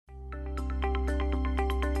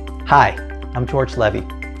Hi, I'm George Levy.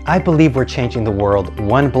 I believe we're changing the world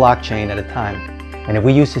one blockchain at a time. And if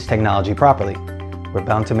we use this technology properly, we're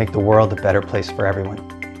bound to make the world a better place for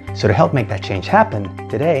everyone. So to help make that change happen,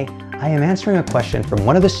 today I am answering a question from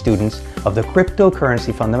one of the students of the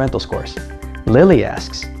Cryptocurrency Fundamentals course. Lily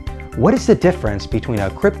asks, what is the difference between a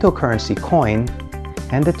cryptocurrency coin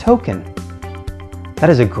and a token? That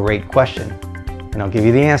is a great question, and I'll give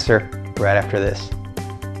you the answer right after this.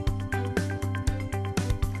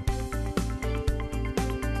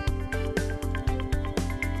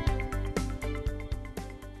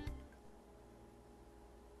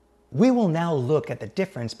 We will now look at the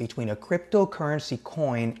difference between a cryptocurrency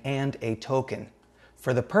coin and a token.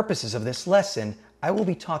 For the purposes of this lesson, I will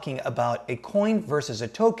be talking about a coin versus a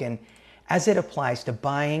token as it applies to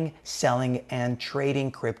buying, selling, and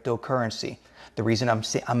trading cryptocurrency. The reason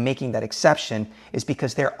I'm making that exception is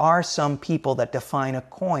because there are some people that define a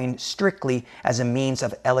coin strictly as a means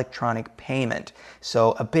of electronic payment.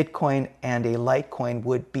 So a Bitcoin and a Litecoin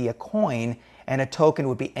would be a coin, and a token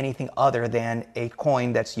would be anything other than a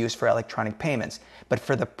coin that's used for electronic payments. But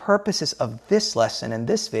for the purposes of this lesson and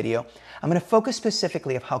this video, I'm going to focus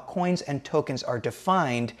specifically on how coins and tokens are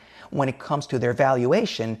defined when it comes to their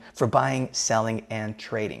valuation for buying, selling, and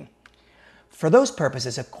trading. For those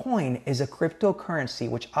purposes, a coin is a cryptocurrency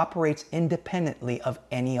which operates independently of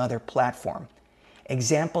any other platform.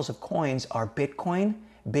 Examples of coins are Bitcoin,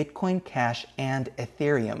 Bitcoin Cash, and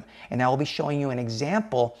Ethereum. And I will be showing you an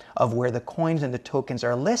example of where the coins and the tokens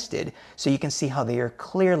are listed so you can see how they are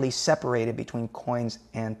clearly separated between coins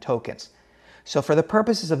and tokens. So for the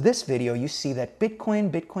purposes of this video, you see that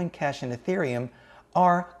Bitcoin, Bitcoin Cash, and Ethereum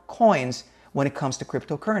are coins when it comes to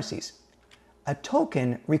cryptocurrencies. A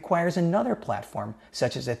token requires another platform,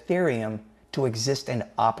 such as Ethereum, to exist and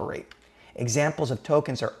operate. Examples of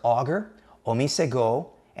tokens are Augur,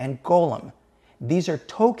 Omisego, and Golem. These are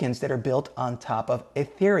tokens that are built on top of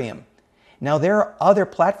Ethereum. Now, there are other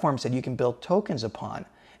platforms that you can build tokens upon.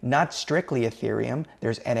 Not strictly Ethereum.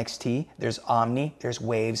 There's NXT, there's Omni, there's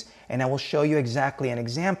Waves, and I will show you exactly an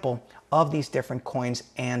example of these different coins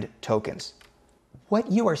and tokens.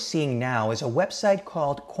 What you are seeing now is a website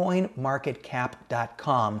called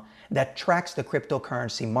coinmarketcap.com that tracks the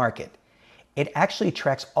cryptocurrency market. It actually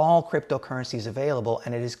tracks all cryptocurrencies available,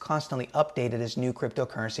 and it is constantly updated as new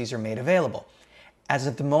cryptocurrencies are made available. As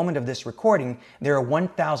of the moment of this recording, there are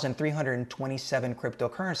 1,327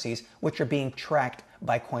 cryptocurrencies which are being tracked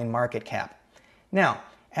by CoinMarketCap. Now,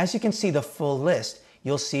 as you can see the full list,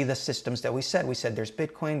 you'll see the systems that we said. We said there's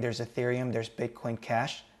Bitcoin, there's Ethereum, there's Bitcoin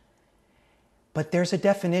Cash. But there's a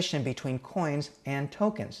definition between coins and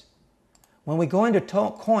tokens. When we go into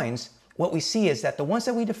coins, what we see is that the ones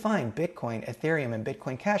that we define, Bitcoin, Ethereum, and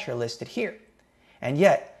Bitcoin Cash, are listed here. And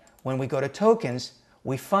yet, when we go to tokens,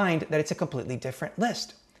 we find that it's a completely different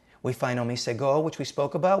list. We find Omisego, which we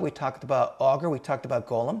spoke about. We talked about Augur. We talked about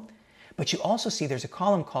Golem. But you also see there's a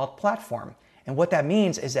column called Platform. And what that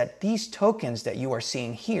means is that these tokens that you are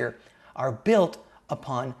seeing here are built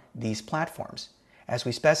upon these platforms. As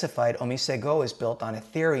we specified, Omisego is built on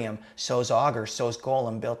Ethereum, so is Augur, so is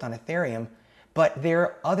Golem, built on Ethereum. But there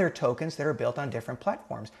are other tokens that are built on different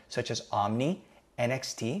platforms, such as Omni,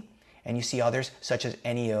 NXT, and you see others such as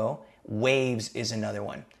NEO. Waves is another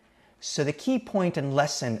one. So the key point and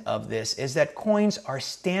lesson of this is that coins are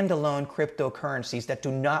standalone cryptocurrencies that do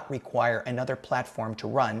not require another platform to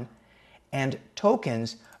run, and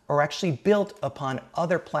tokens are actually built upon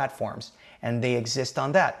other platforms, and they exist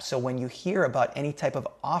on that. So when you hear about any type of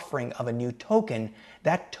offering of a new token,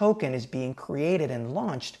 that token is being created and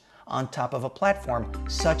launched on top of a platform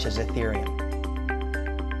such as Ethereum.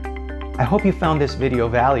 I hope you found this video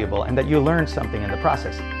valuable and that you learned something in the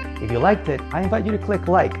process. If you liked it, I invite you to click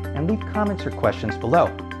like and leave comments or questions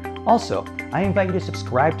below. Also, I invite you to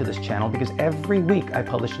subscribe to this channel because every week I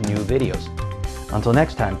publish new videos. Until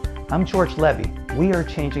next time, I'm George Levy. We are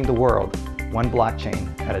changing the world one blockchain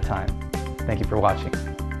at a time. Thank you for watching.